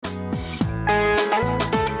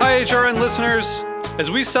HRN listeners.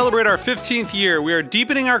 As we celebrate our 15th year, we are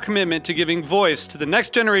deepening our commitment to giving voice to the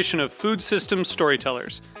next generation of food systems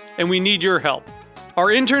storytellers, and we need your help. Our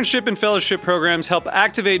internship and fellowship programs help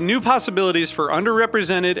activate new possibilities for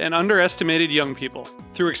underrepresented and underestimated young people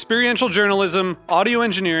through experiential journalism, audio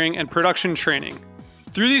engineering, and production training.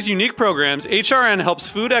 Through these unique programs, HRN helps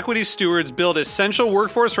food equity stewards build essential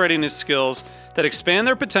workforce readiness skills that expand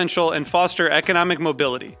their potential and foster economic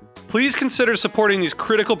mobility. Please consider supporting these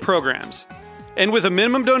critical programs. And with a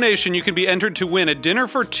minimum donation, you can be entered to win a dinner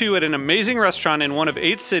for two at an amazing restaurant in one of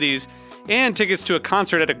 8 cities and tickets to a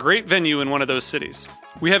concert at a great venue in one of those cities.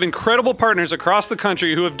 We have incredible partners across the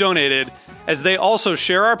country who have donated, as they also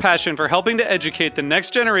share our passion for helping to educate the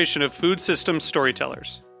next generation of food systems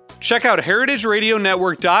storytellers. Check out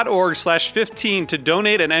heritageradionetwork.org/15 to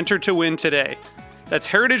donate and enter to win today. That's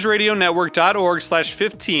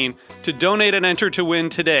heritageradionetwork.org/15 to donate and enter to win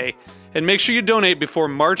today. And make sure you donate before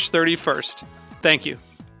March 31st. Thank you.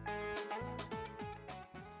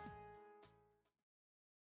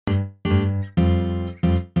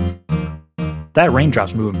 That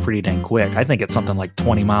raindrop's moving pretty dang quick. I think it's something like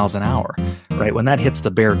 20 miles an hour, right? When that hits the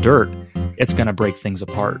bare dirt, it's going to break things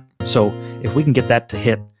apart. So if we can get that to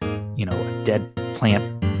hit, a dead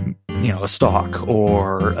plant, a stalk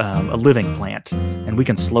or a living plant, and we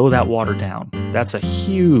can slow that water down, that's a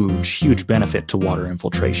huge, huge benefit to water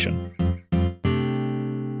infiltration.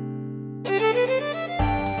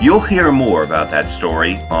 You'll hear more about that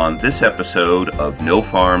story on this episode of No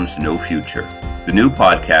Farms, No Future, the new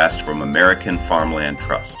podcast from American Farmland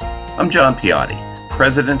Trust. I'm John Piatti,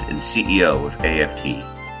 President and CEO of AFT.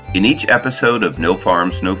 In each episode of No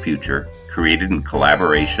Farms, No Future, created in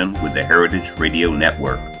collaboration with the Heritage Radio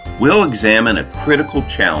Network, we'll examine a critical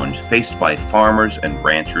challenge faced by farmers and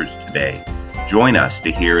ranchers today. Join us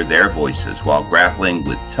to hear their voices while grappling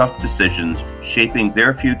with tough decisions shaping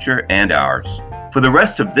their future and ours. For the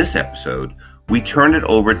rest of this episode, we turn it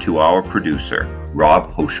over to our producer,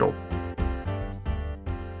 Rob Hoschel.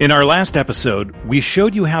 In our last episode, we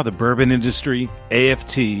showed you how the bourbon industry,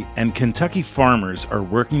 AFT, and Kentucky farmers are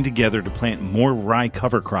working together to plant more rye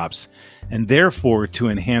cover crops and therefore to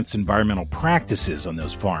enhance environmental practices on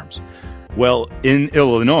those farms. Well, in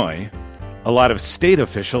Illinois, a lot of state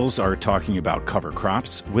officials are talking about cover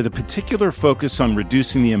crops with a particular focus on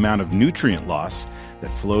reducing the amount of nutrient loss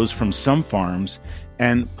that flows from some farms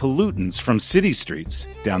and pollutants from city streets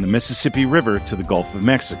down the Mississippi River to the Gulf of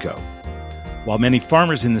Mexico. While many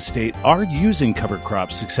farmers in the state are using cover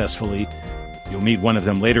crops successfully, you'll meet one of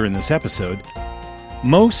them later in this episode,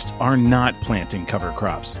 most are not planting cover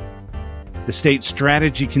crops. The state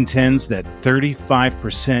strategy contends that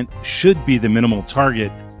 35% should be the minimal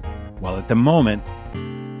target, while at the moment,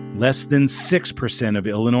 less than 6% of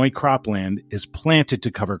Illinois cropland is planted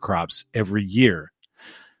to cover crops every year.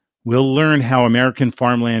 We'll learn how American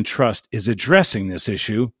Farmland Trust is addressing this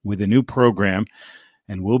issue with a new program,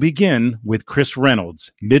 and we'll begin with Chris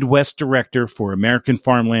Reynolds, Midwest Director for American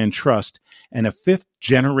Farmland Trust and a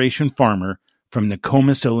fifth-generation farmer from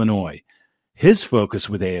Nokomis, Illinois. His focus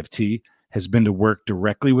with AFT has been to work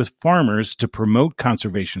directly with farmers to promote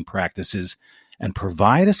conservation practices and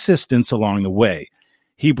provide assistance along the way.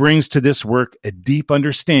 He brings to this work a deep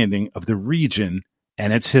understanding of the region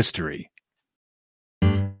and its history.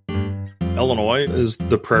 Illinois is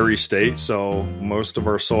the prairie state, so most of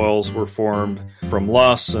our soils were formed from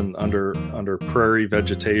loess and under prairie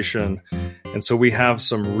vegetation. And so we have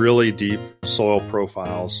some really deep soil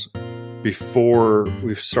profiles. Before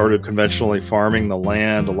we started conventionally farming the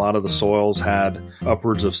land, a lot of the soils had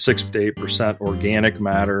upwards of 6 to 8% organic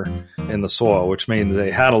matter in the soil, which means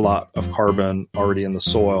they had a lot of carbon already in the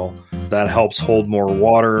soil. That helps hold more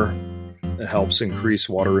water. It helps increase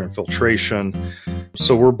water infiltration.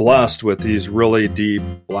 So we're blessed with these really deep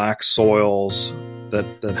black soils that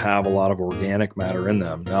have a lot of organic matter in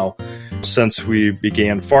them. Now, since we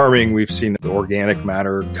began farming, we've seen the organic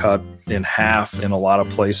matter cut in half in a lot of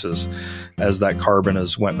places as that carbon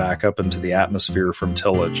has went back up into the atmosphere from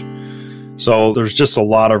tillage. So there's just a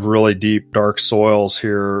lot of really deep, dark soils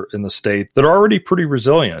here in the state that are already pretty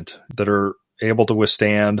resilient, that are able to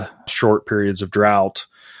withstand short periods of drought.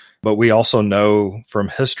 But we also know from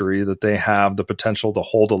history that they have the potential to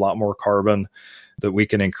hold a lot more carbon, that we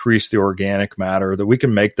can increase the organic matter, that we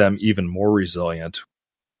can make them even more resilient.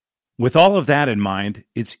 With all of that in mind,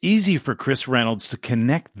 it's easy for Chris Reynolds to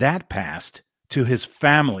connect that past to his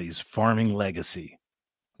family's farming legacy.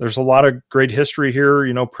 There's a lot of great history here.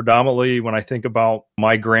 Predominantly when I think about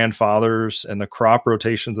my grandfathers and the crop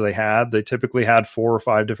rotations they typically had 4 or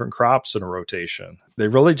 5 different crops in a rotation. They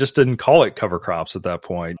really just didn't call it cover crops at that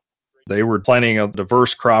point. They were planting a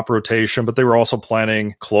diverse crop rotation, but they were also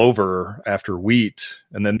planting clover after wheat,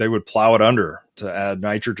 and then they would plow it under to add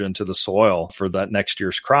nitrogen to the soil for that next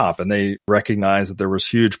year's crop. And they recognized that there was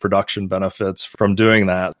huge production benefits from doing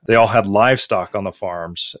that. They all had livestock on the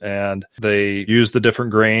farms, and they used the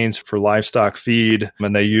different grains for livestock feed,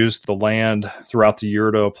 and they used the land throughout the year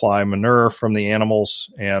to apply manure from the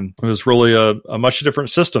animals. And it was really a much different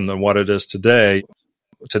system than what it is today.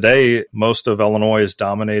 Today, most of Illinois is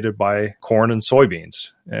dominated by corn and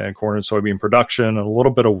soybeans production, and a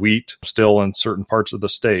little bit of wheat still in certain parts of the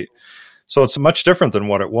state. So it's much different than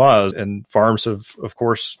what it was. And farms have, of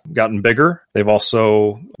course, gotten bigger. They've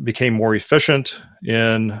also become more efficient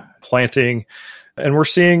in planting. And we're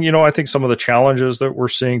seeing, I think some of the challenges that we're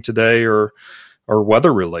seeing today are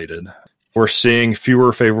weather related. We're seeing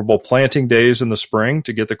fewer favorable planting days in the spring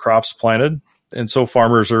to get the crops planted. And so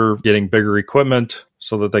farmers are getting bigger equipment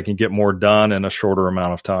so that they can get more done in a shorter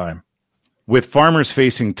amount of time. With farmers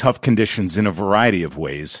facing tough conditions in a variety of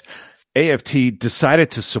ways, AFT decided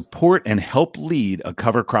to support and help lead a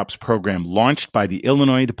cover crops program launched by the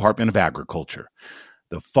Illinois Department of Agriculture.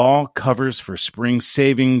 The Fall Covers for Spring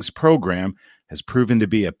Savings program has proven to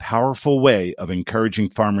be a powerful way of encouraging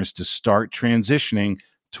farmers to start transitioning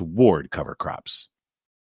toward cover crops.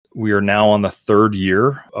 We are now on the third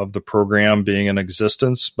year of the program being in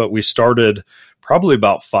existence, but we started probably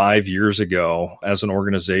about 5 years ago as an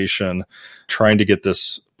organization trying to get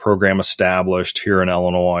this program established here in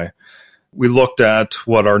Illinois. We looked at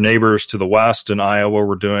what our neighbors to the west in Iowa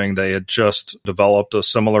were doing. They had just developed a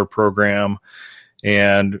similar program,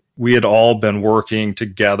 and we had all been working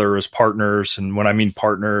together as partners. And when I mean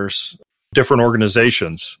partners, different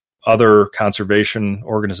organizations, other conservation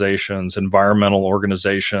organizations, environmental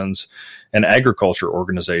organizations, and agriculture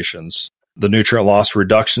organizations. The nutrient loss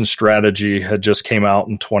reduction strategy had just came out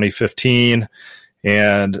in 2015,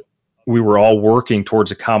 and we were all working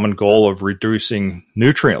towards a common goal of reducing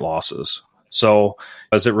nutrient losses. So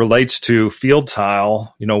as it relates to field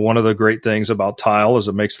tile, one of the great things about tile is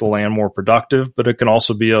it makes the land more productive, but it can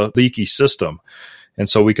also be a leaky system. And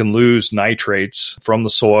so we can lose nitrates from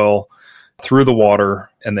the soil through the water,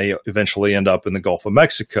 and they eventually end up in the Gulf of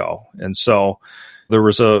Mexico. And so there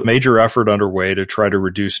was a major effort underway to try to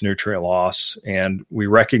reduce nutrient loss, and we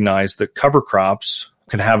recognized that cover crops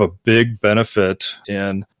can have a big benefit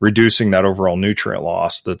in reducing that overall nutrient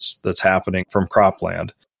loss that's happening from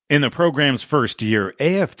cropland. In the program's first year,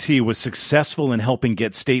 AFT was successful in helping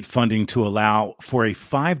get state funding to allow for a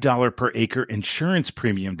 $5 per acre insurance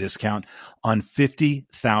premium discount on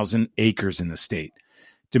 50,000 acres in the state.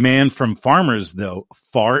 Demand from farmers, though,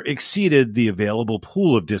 far exceeded the available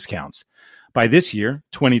pool of discounts. By this year,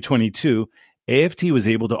 2022, AFT was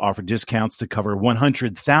able to offer discounts to cover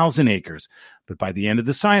 100,000 acres, but by the end of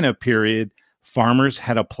the sign-up period, farmers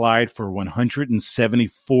had applied for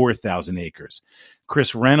 174,000 acres.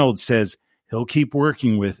 Chris Reynolds says he'll keep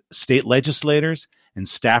working with state legislators and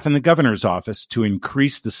staff in the governor's office to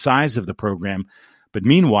increase the size of the program, but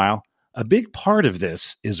meanwhile, a big part of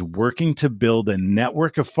this is working to build a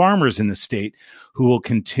network of farmers in the state who will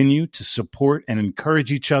continue to support and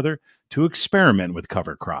encourage each other to experiment with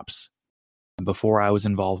cover crops. Before I was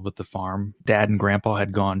involved with the farm, Dad and Grandpa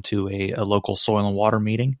had gone to a local soil and water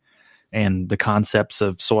meeting, and the concepts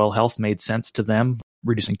of soil health made sense to them,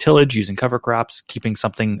 reducing tillage, using cover crops, keeping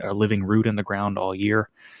a living root in the ground all year.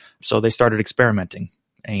 So they started experimenting,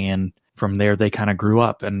 and from there, they kind of grew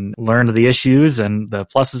up and learned the issues and the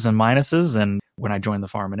pluses and minuses. And when I joined the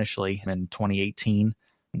farm initially in 2018,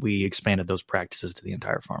 we expanded those practices to the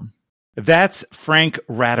entire farm. That's Frank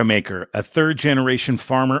Rademacher, a third-generation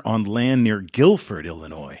farmer on land near Guilford,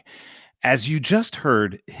 Illinois. As you just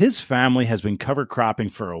heard, his family has been cover cropping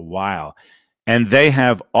for a while, and they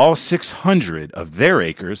have all 600 of their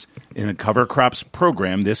acres in the cover crops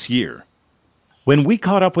program this year. When we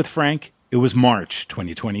caught up with Frank, it was March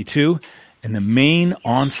 2022, and the main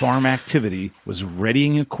on-farm activity was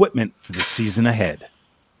readying equipment for the season ahead.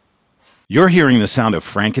 You're hearing the sound of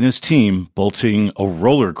Frank and his team bolting a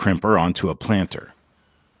roller crimper onto a planter.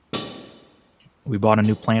 We bought a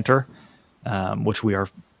new planter, which we are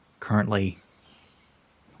currently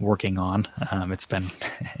working on. It's been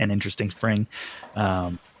an interesting spring.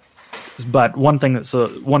 But one thing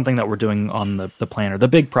that we're doing on the planter, the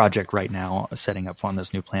big project right now, setting up on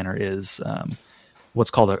this new planter is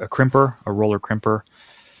what's called a crimper, a roller crimper.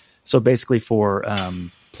 So basically for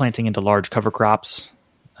planting into large cover crops.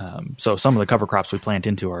 So some of the cover crops we plant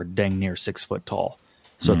into are dang near 6 foot tall.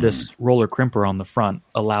 So this roller crimper on the front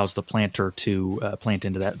allows the planter to plant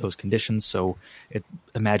into those conditions. So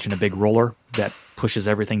imagine a big roller that pushes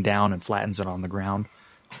everything down and flattens it on the ground.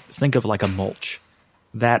 Think of like a mulch.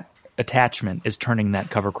 That attachment is turning that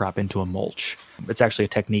cover crop into a mulch. It's actually a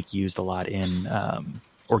technique used a lot in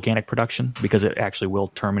organic production because it actually will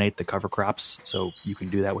terminate the cover crops. So you can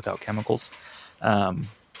do that without chemicals.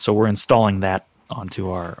 So we're installing that onto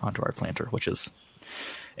our planter, which is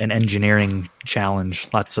an engineering challenge.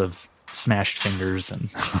 Lots of smashed fingers and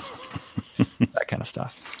that kind of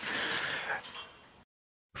stuff.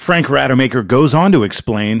 Frank Rademacher goes on to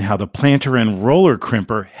explain how the planter and roller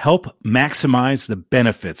crimper help maximize the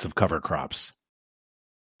benefits of cover crops.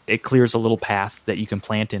 It clears a little path that you can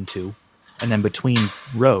plant into, and then between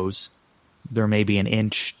rows, there may be an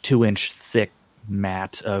 2-inch thick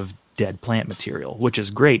mat of dead plant material, which is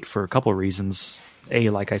great for a couple of reasons. A,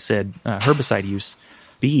 like I said, herbicide use.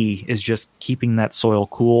 B, is just keeping that soil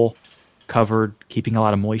cool, covered, keeping a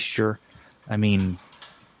lot of moisture. I mean,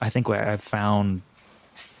 I think what I've found,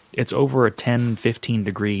 it's over a 10, 15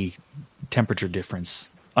 degree temperature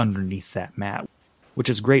difference underneath that mat, which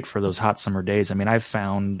is great for those hot summer days. I mean, I've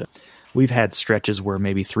found we've had stretches where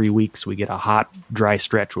maybe 3 weeks we get a hot, dry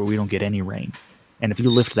stretch where we don't get any rain. And if you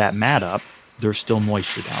lift that mat up, there's still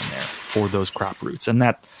moisture down there for those crop roots. And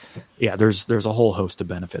that, there's a whole host of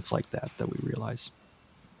benefits like that we realize.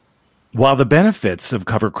 While the benefits of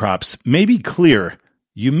cover crops may be clear,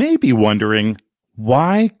 you may be wondering,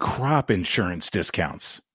 why crop insurance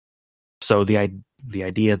discounts? So the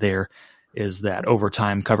idea there is that over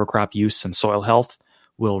time, cover crop use and soil health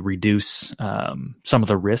will reduce some of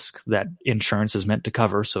the risk that insurance is meant to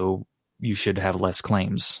cover. So you should have less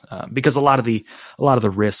claims because a lot of the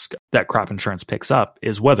risk that crop insurance picks up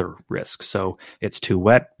is weather risk. So it's too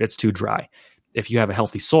wet, it's too dry. If you have a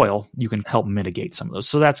healthy soil, you can help mitigate some of those.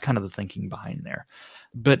 So that's kind of the thinking behind there.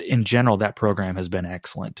 But in general, that program has been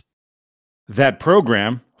excellent. That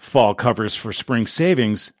program, Fall Covers for Spring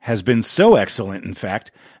Savings, has been so excellent, in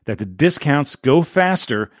fact, that the discounts go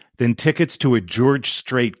faster than tickets to a George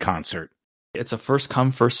Strait concert. It's a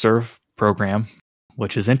first-come, first-serve program,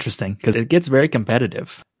 which is interesting because it gets very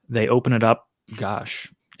competitive. They open it up, 8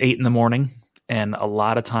 in the morning, and a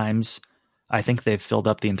lot of times I think they've filled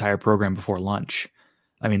up the entire program before lunch.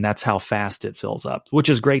 I mean, that's how fast it fills up, which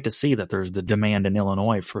is great to see that there's the demand in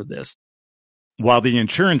Illinois for this. While the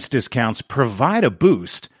insurance discounts provide a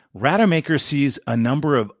boost, Rademacher sees a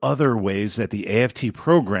number of other ways that the AFT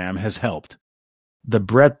program has helped. The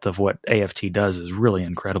breadth of what AFT does is really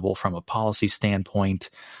incredible from a policy standpoint,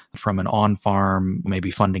 from an on-farm,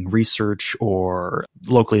 maybe funding research, or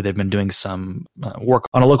locally they've been doing some work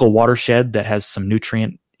on a local watershed that has some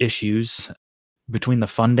nutrient issues. Between the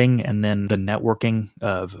funding and then the networking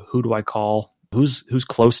of who do I call, who's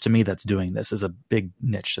close to me that's doing this is a big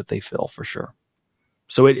niche that they fill for sure.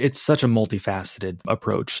 So it's such a multifaceted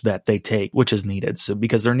approach that they take, which is needed. So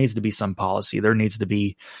because there needs to be some policy, there needs to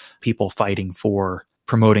be people fighting for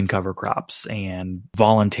promoting cover crops, and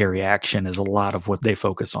voluntary action is a lot of what they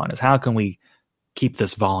focus on, is how can we keep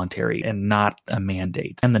this voluntary and not a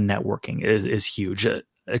mandate. And the networking is huge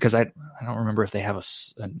because I don't remember if they have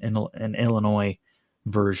an Illinois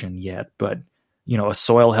version yet, but a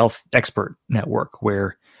soil health expert network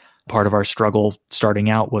where part of our struggle starting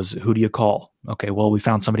out was, who do you call? Okay, well, we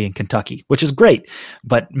found somebody in Kentucky, which is great,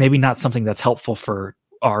 but maybe not something that's helpful for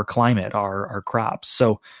our climate, our crops.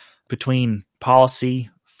 So between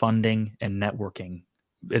policy, funding, and networking,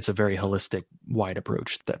 it's a very holistic, wide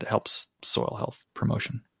approach that helps soil health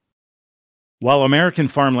promotion. While American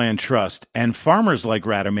Farmland Trust and farmers like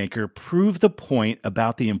Rademacher prove the point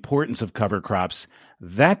about the importance of cover crops,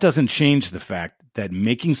 that doesn't change the fact that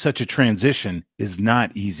making such a transition is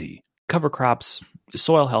not easy. Cover crops,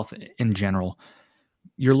 soil health in general,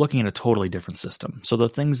 you're looking at a totally different system. So the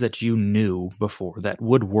things that you knew before that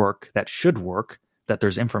would work, that should work, that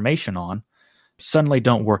there's information on, suddenly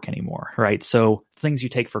don't work anymore, right? So things you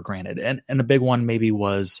take for granted. And a big one maybe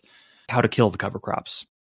was how to kill the cover crops.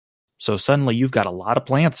 So suddenly you've got a lot of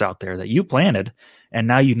plants out there that you planted, and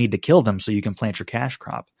now you need to kill them so you can plant your cash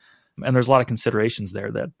crop. And there's a lot of considerations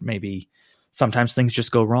there that maybe sometimes things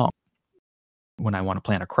just go wrong. When I want to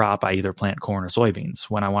plant a crop, I either plant corn or soybeans.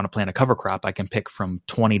 When I want to plant a cover crop, I can pick from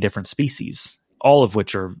 20 different species, all of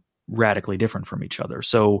which are radically different from each other.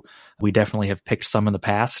 So we definitely have picked some in the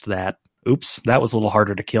past that, that was a little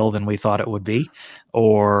harder to kill than we thought it would be.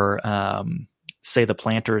 Or say the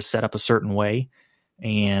planter is set up a certain way,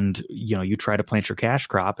 and you try to plant your cash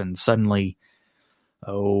crop, and suddenly,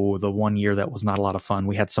 the one year that was not a lot of fun,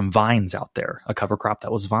 we had some vines out there, a cover crop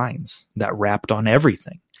that was vines that wrapped on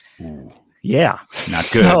everything. Ooh, yeah. Not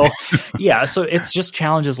good. So it's just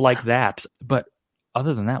challenges like that. But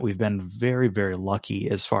other than that, we've been very, very lucky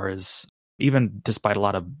as far as, even despite a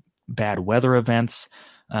lot of bad weather events,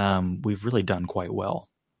 we've really done quite well.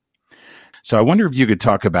 So I wonder if you could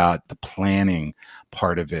talk about the planning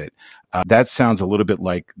part of it. That sounds a little bit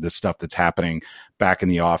like the stuff that's happening back in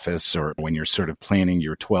the office, or when you're sort of planning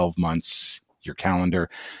your 12 months, your calendar,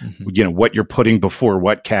 what you're putting before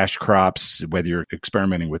what cash crops, whether you're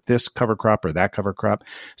experimenting with this cover crop or that cover crop.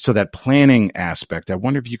 So that planning aspect, I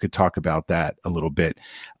wonder if you could talk about that a little bit,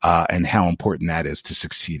 and how important that is to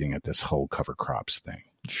succeeding at this whole cover crops thing.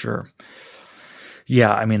 Sure.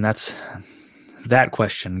 Yeah, I mean, that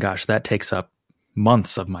question, gosh, that takes up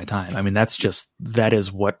months of my time. I mean, that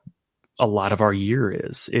is what a lot of our year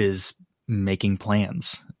is making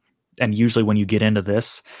plans. And usually when you get into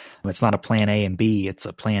this, it's not a plan A and B, it's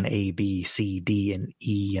a plan A, B, C, D, and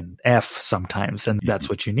E, and F sometimes. And that's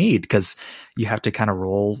what you need, because you have to kind of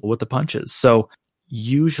roll with the punches. So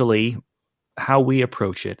usually how we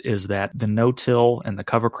approach it is that the no-till and the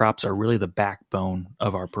cover crops are really the backbone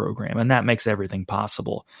of our program. And that makes everything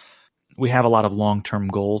possible. We have a lot of long-term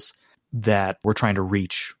goals that we're trying to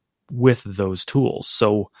reach with those tools.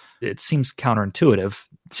 So it seems counterintuitive.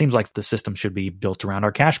 It seems like the system should be built around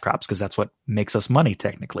our cash crops because that's what makes us money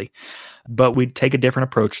technically. But we take a different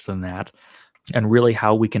approach than that, and really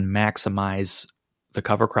how we can maximize the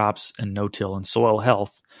cover crops and no-till and soil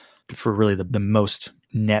health for really the most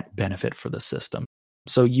net benefit for the system.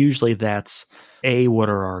 So usually that's what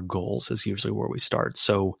are our goals is usually where we start.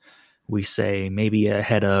 So we say maybe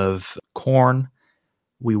ahead of corn,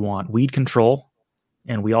 we want weed control.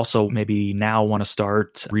 And we also maybe now want to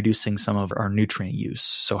start reducing some of our nutrient use.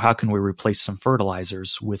 So how can we replace some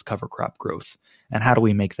fertilizers with cover crop growth? And how do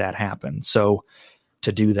we make that happen? So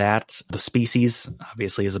to do that, the species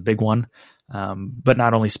obviously is a big one. But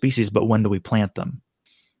not only species, but when do we plant them?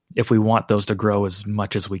 If we want those to grow as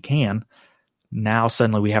much as we can, now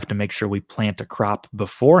suddenly we have to make sure we plant a crop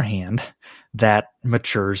beforehand that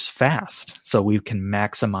matures fast. So we can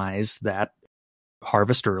maximize that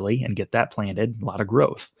harvest early and get that planted, a lot of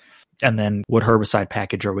growth. And then what herbicide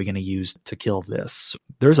package are we going to use to kill this?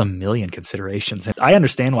 There's a million considerations. And I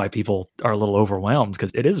understand why people are a little overwhelmed,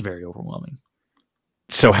 because it is very overwhelming.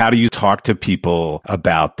 So how do you talk to people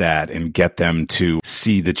about that and get them to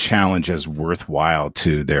see the challenge as worthwhile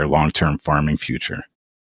to their long-term farming future?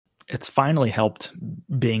 It's finally helped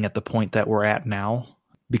being at the point that we're at now,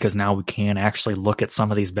 because now we can actually look at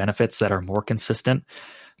some of these benefits that are more consistent.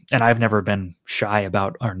 And I've never been shy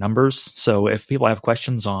about our numbers. So if people have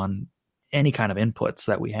questions on any kind of inputs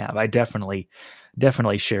that we have, I definitely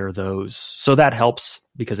share those. So that helps,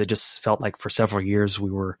 because it just felt like for several years we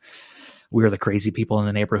were the crazy people in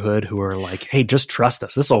the neighborhood who were like, hey, just trust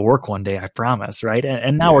us. This will work one day, I promise. Right.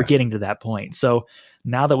 And now we're getting to that point. So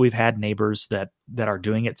now that we've had neighbors that are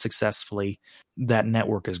doing it successfully, that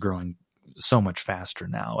network is growing so much faster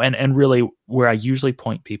now. And really where I usually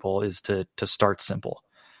point people is to start simple.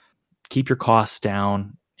 Keep your costs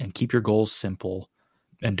down and keep your goals simple,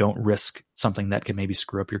 and don't risk something that could maybe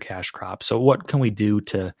screw up your cash crop. So what can we do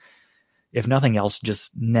to, if nothing else,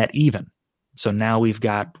 just net even? So now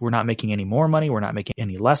we're not making any more money. We're not making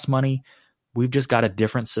any less money. We've just got a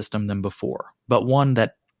different system than before, but one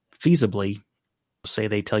that feasibly, say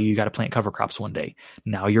they tell you got to plant cover crops one day.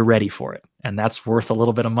 Now you're ready for it. And that's worth a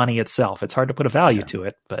little bit of money itself. It's hard to put a value to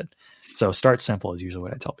it, but so start simple is usually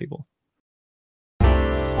what I tell people.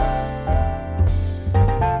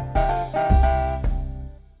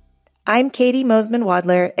 I'm Katie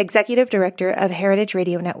Mosman-Wadler, Executive Director of Heritage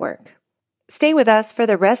Radio Network. Stay with us for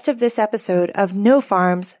the rest of this episode of No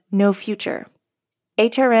Farms, No Future.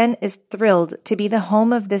 HRN is thrilled to be the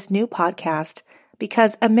home of this new podcast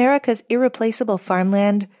because America's irreplaceable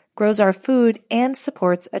farmland grows our food and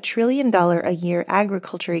supports a $1 trillion a year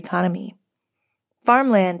agriculture economy.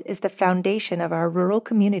 Farmland is the foundation of our rural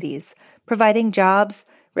communities, providing jobs,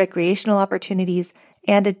 recreational opportunities,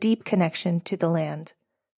 and a deep connection to the land.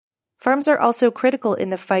 Farms are also critical in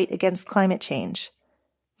the fight against climate change.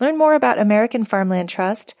 Learn more about American Farmland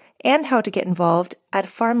Trust and how to get involved at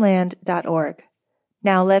farmland.org.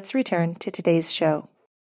 Now let's return to today's show.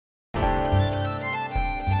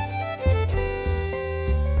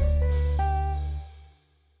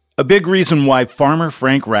 A big reason why farmer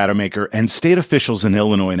Frank Rademacher and state officials in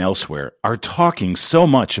Illinois and elsewhere are talking so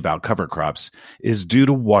much about cover crops is due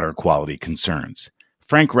to water quality concerns.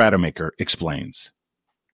 Frank Rademacher explains.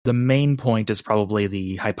 The main point is probably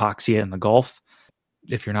the hypoxia in the Gulf,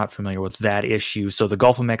 if you're not familiar with that issue. So the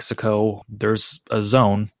Gulf of Mexico, there's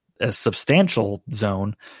a substantial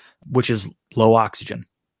zone, which is low oxygen.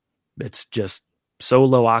 It's just so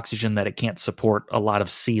low oxygen that it can't support a lot of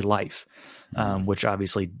sea life. which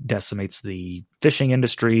obviously decimates the fishing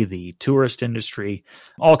industry, the tourist industry,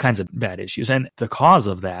 all kinds of bad issues. And the cause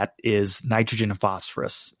of that is nitrogen and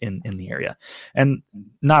phosphorus in the area. And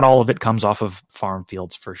not all of it comes off of farm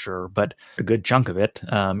fields for sure, but a good chunk of it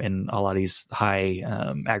in a lot of these high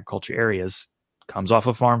agriculture areas comes off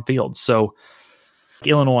of farm fields. So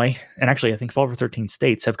Illinois, and actually I think 12 or 13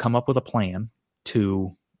 states have come up with a plan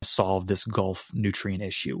to solve this Gulf nutrient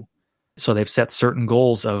issue. So they've set certain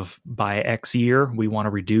goals of by X year, we want to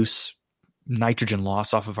reduce nitrogen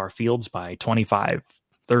loss off of our fields by 25,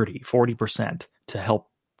 30, 40% to help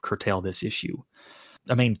curtail this issue.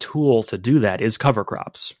 The main tool to do that is cover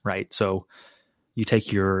crops, right? So you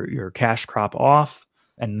take your cash crop off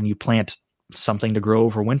and you plant something to grow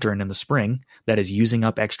over winter and in the spring that is using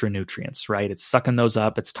up extra nutrients, right? It's sucking those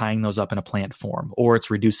up, it's tying those up in a plant form, or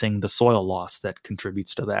it's reducing the soil loss that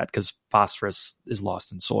contributes to that because phosphorus is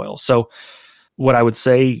lost in soil. So what I would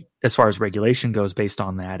say as far as regulation goes based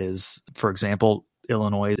on that is, for example,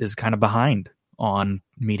 Illinois is kind of behind on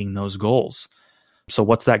meeting those goals. So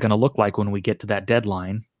what's that going to look like when we get to that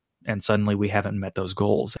deadline and suddenly we haven't met those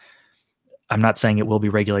goals? I'm not saying it will be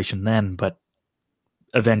regulation then, but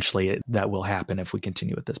eventually that will happen if we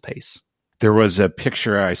continue at this pace. There was a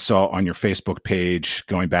picture I saw on your Facebook page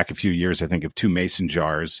going back a few years, I think, of two mason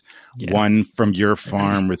jars, one from your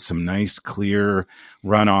farm with some nice clear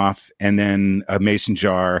runoff, and then a mason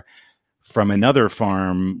jar from another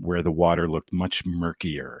farm where the water looked much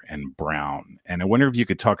murkier and brown. And I wonder if you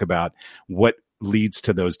could talk about what leads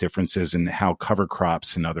to those differences and how cover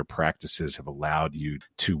crops and other practices have allowed you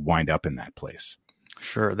to wind up in that place.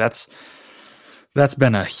 Sure. That's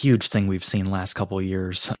been a huge thing we've seen last couple of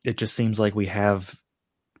years. It just seems like we have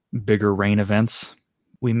bigger rain events.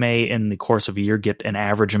 We may, in the course of a year, get an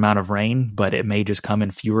average amount of rain, but it may just come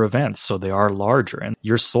in fewer events, so they are larger. And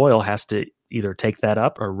your soil has to either take that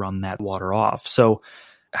up or run that water off. So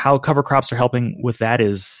how cover crops are helping with that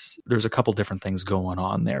is there's a couple different things going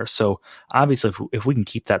on there. So obviously, if we can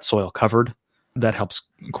keep that soil covered, that helps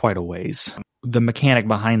quite a ways. The mechanic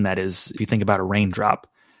behind that is, if you think about a raindrop,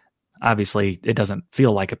 obviously, it doesn't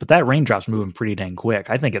feel like it, but that raindrop's moving pretty dang quick.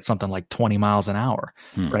 I think it's something like 20 miles an hour,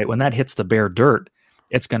 right? When that hits the bare dirt,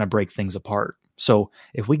 it's going to break things apart. So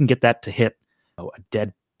if we can get that to hit a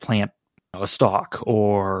dead plant, a stalk,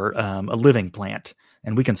 or a living plant,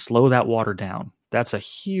 and we can slow that water down, that's a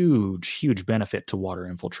huge, huge benefit to water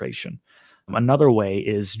infiltration. Another way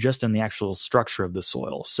is just in the actual structure of the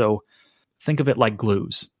soil. So think of it like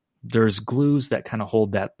glues. There's glues that kind of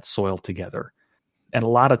hold that soil together. And a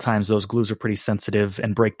lot of times those glues are pretty sensitive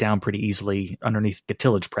and break down pretty easily underneath the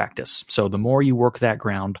tillage practice. So the more you work that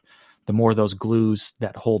ground, the more those glues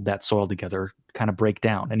that hold that soil together kind of break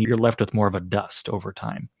down, and you're left with more of a dust over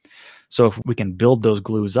time. So if we can build those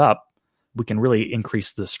glues up, we can really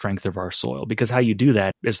increase the strength of our soil, because how you do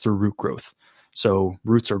that is through root growth. So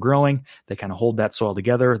roots are growing, they kind of hold that soil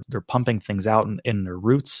together. They're pumping things out in their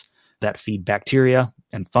roots that feed bacteria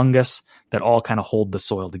and fungus that all kind of hold the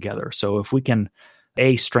soil together. So if we can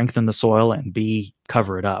A, strengthen the soil, and B,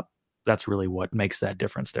 cover it up, that's really what makes that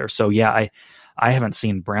difference there. So yeah, I haven't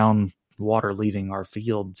seen brown water leaving our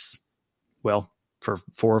fields, well, for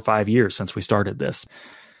 4 or 5 years since we started this.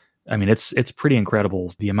 I mean, it's pretty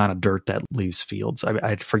incredible the amount of dirt that leaves fields.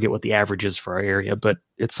 I forget what the average is for our area, but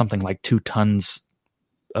it's something like 2 tons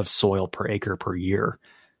of soil per acre per year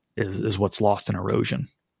is what's lost in erosion.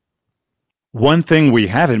 One thing we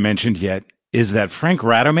haven't mentioned yet is that Frank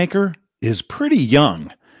Rademacher is pretty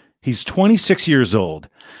young. He's 26 years old,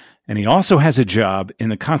 and he also has a job in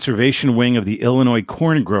the conservation wing of the Illinois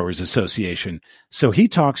Corn Growers Association. So he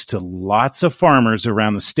talks to lots of farmers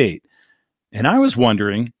around the state. And I was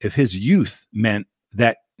wondering if his youth meant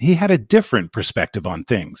that he had a different perspective on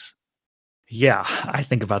things. Yeah, I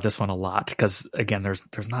think about this one a lot because, again, there's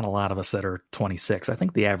not a lot of us that are 26. I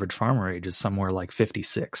think the average farmer age is somewhere like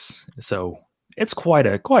 56. So it's quite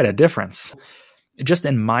a difference. Just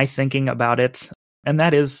in my thinking about it, and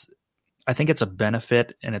that is, I think it's a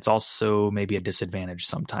benefit, and it's also maybe a disadvantage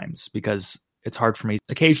sometimes, because it's hard for me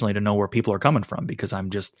occasionally to know where people are coming from because I'm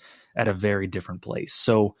just at a very different place.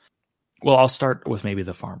 So, well, I'll start with maybe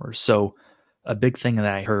the farmers. So a big thing that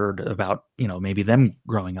I heard about, maybe them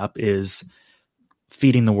growing up is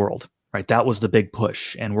feeding the world, right? That was the big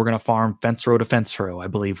push. And we're going to farm fence row to fence row, I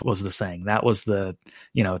believe was the saying. That was the,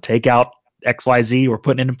 take out XYZ, we're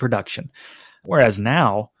putting it in production. Whereas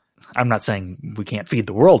now, I'm not saying we can't feed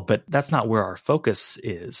the world, but that's not where our focus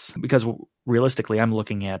is, because realistically, I'm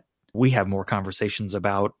looking at, we have more conversations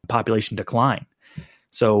about population decline.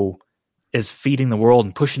 So is feeding the world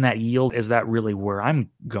and pushing that yield, is that really where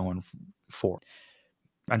I'm going for?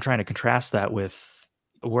 I'm trying to contrast that with,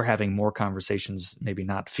 we're having more conversations, maybe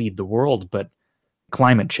not feed the world, but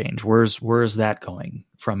climate change. Where is that going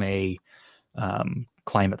from a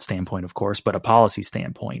climate standpoint, of course, but a policy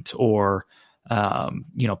standpoint, or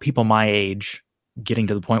people my age getting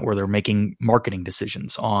to the point where they're making marketing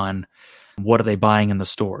decisions on what are they buying in the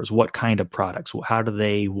stores, what kind of products, how do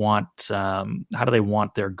they want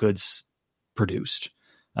their goods produced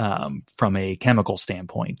from a chemical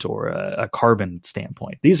standpoint or a carbon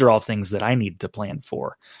standpoint. These are all things that I need to plan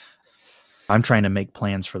for. I'm trying to make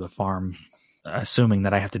plans for the farm, assuming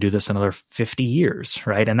that I have to do this another 50 years,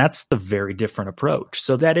 right? And that's a very different approach.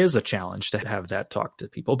 So that is a challenge to have that talk to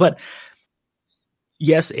people. But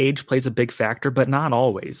yes, age plays a big factor, but not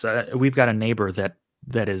always. We've got a neighbor that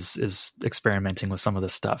is experimenting with some of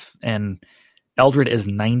this stuff, and Eldred is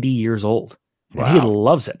 90 years old. Wow. And he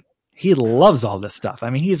loves it. He loves all this stuff. I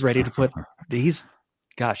mean, he's ready to put.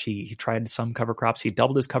 He tried some cover crops. He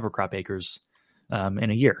doubled his cover crop acres in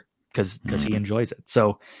a year because he enjoys it.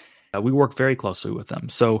 So we work very closely with them.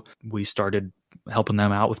 So we started helping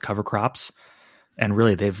them out with cover crops. And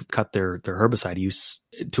really, they've cut their herbicide use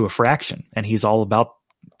to a fraction. And he's all about,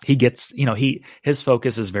 his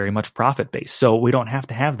focus is very much profit based. So we don't have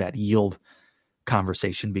to have that yield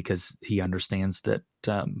conversation because he understands that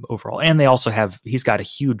overall. And he's got a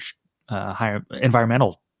huge higher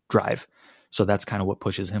environmental drive. So that's kind of what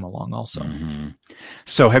pushes him along also. Mm-hmm.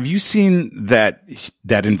 So have you seen that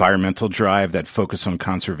environmental drive, that focus on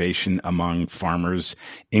conservation among farmers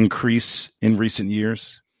increase in recent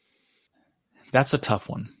years? That's a tough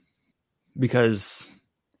one because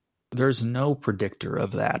there's no predictor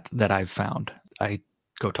of that I've found. I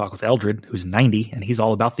go talk with Eldred, who's 90, and he's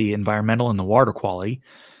all about the environmental and the water quality.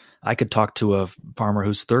 I could talk to a farmer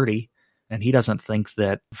who's 30, and he doesn't think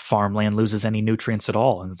that farmland loses any nutrients at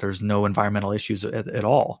all, and there's no environmental issues at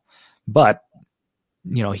all. But,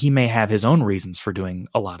 he may have his own reasons for doing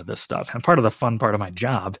a lot of this stuff. And part of the fun part of my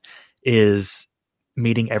job is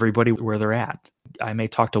meeting everybody where they're at. I may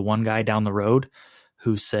talk to one guy down the road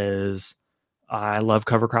who says, I love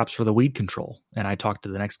cover crops for the weed control. And I talk to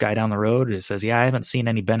the next guy down the road who says, I haven't seen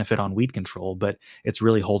any benefit on weed control, but it's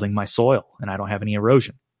really holding my soil and I don't have any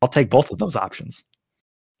erosion. I'll take both of those options.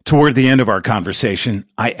 Toward the end of our conversation,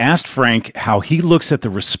 I asked Frank how he looks at the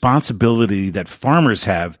responsibility that farmers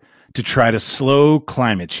have to try to slow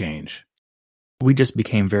climate change. We just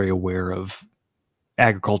became very aware of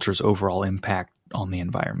agriculture's overall impact on the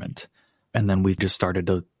environment. And then we've just started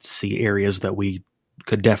to see areas that we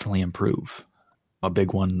could definitely improve. A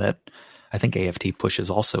big one that I think AFT pushes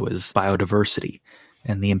also is biodiversity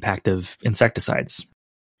and the impact of insecticides.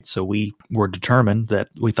 So we were determined that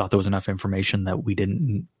we thought there was enough information that we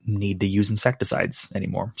didn't need to use insecticides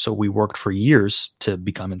anymore. So we worked for years to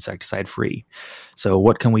become insecticide free. So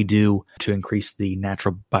what can we do to increase the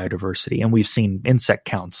natural biodiversity? And we've seen insect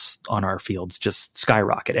counts on our fields just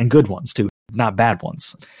skyrocket, and good ones too, not bad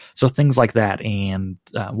ones. So things like that. And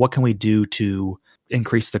what can we do to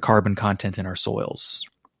increase the carbon content in our soils?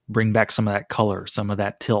 Bring back some of that color, some of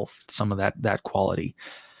that tilth, some of that quality.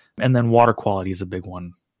 And then water quality is a big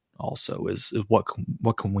one. Also, is what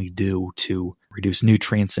can we do to reduce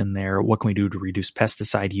nutrients in there? What can we do to reduce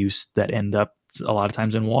pesticide use that end up a lot of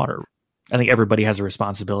times in water? I think everybody has a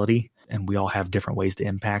responsibility, and we all have different ways to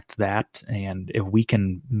impact that. And if we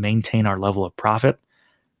can maintain our level of profit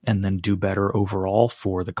and then do better overall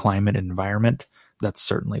for the climate and environment, that's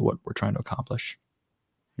certainly what we're trying to accomplish.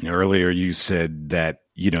 Earlier, you said that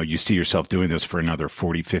you see yourself doing this for another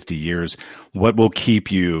 40, 50 years. What will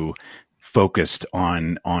keep you focused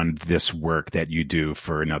on this work that you do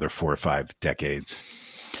for another 4 or 5 decades?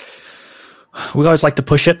 We always like to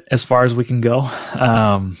push it as far as we can go.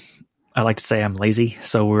 I like to say I'm lazy,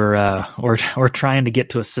 so we're trying to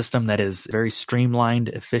get to a system that is very streamlined,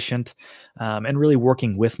 efficient, and really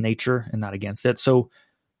working with nature and not against it. So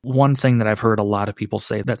one thing that I've heard a lot of people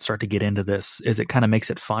say that start to get into this is it kind of makes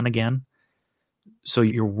it fun again. So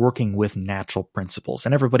you're working with natural principles,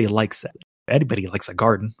 and everybody likes that. Anybody likes a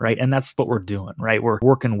garden, right? And that's what we're doing, right? We're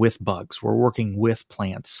working with bugs. We're working with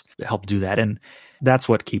plants to help do that. And that's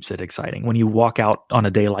what keeps it exciting. When you walk out on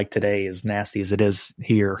a day like today, as nasty as it is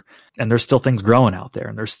here, and there's still things growing out there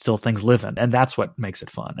and there's still things living. And that's what makes it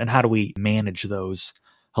fun. And how do we manage those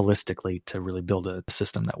holistically to really build a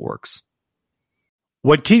system that works?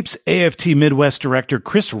 What keeps AFT Midwest Director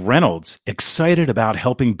Chris Reynolds excited about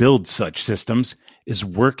helping build such systems is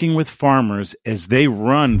working with farmers as they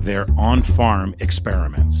run their on-farm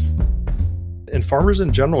experiments. And farmers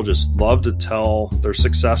in general just love to tell their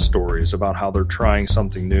success stories about how they're trying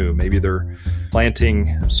something new. Maybe they're planting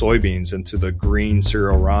soybeans into the green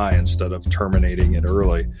cereal rye instead of terminating it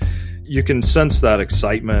early. You can sense that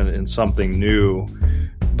excitement in something new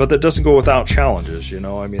But that doesn't go without challenges,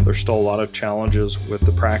 there's still a lot of challenges with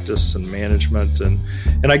the practice and management, and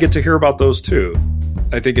I get to hear about those too.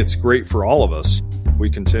 I think it's great for all of us. We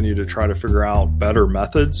continue to try to figure out better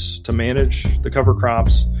methods to manage the cover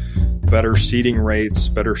crops, better seeding rates,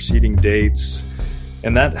 better seeding dates,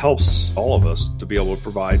 and that helps all of us to be able to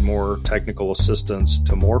provide more technical assistance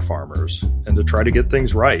to more farmers and to try to get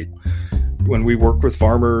things right. When we work with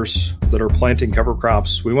farmers that are planting cover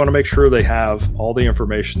crops, we want to make sure they have all the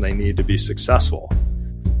information they need to be successful,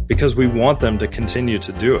 because we want them to continue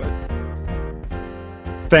to do it.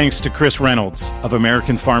 Thanks to Chris Reynolds of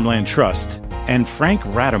American Farmland Trust and Frank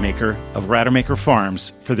Rademacher of Rademacher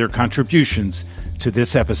Farms for their contributions to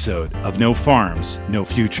this episode of No Farms, No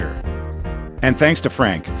Future. And thanks to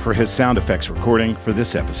Frank for his sound effects recording for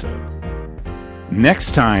this episode.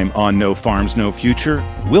 Next time on No Farms, No Future,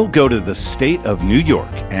 we'll go to the state of New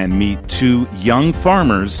York and meet two young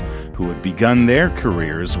farmers who have begun their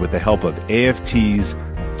careers with the help of AFT's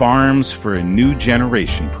Farms for a New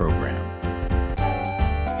Generation program.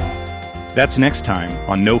 That's next time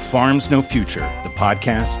on No Farms, No Future, the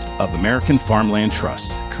podcast of American Farmland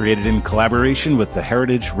Trust, created in collaboration with the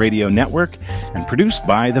Heritage Radio Network and produced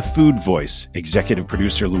by The Food Voice, executive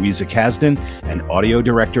producer Louisa Kasdan, and audio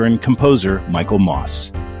director and composer Michael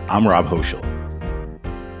Moss. I'm Rob Hoschel.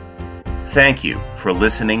 Thank you for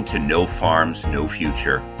listening to No Farms, No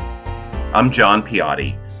Future. I'm John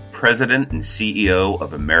Piatti, President and CEO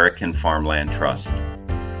of American Farmland Trust.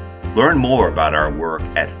 Learn more about our work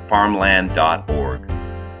at farmland.org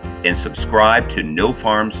and subscribe to No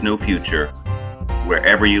Farms, No Future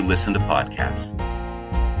wherever you listen to podcasts.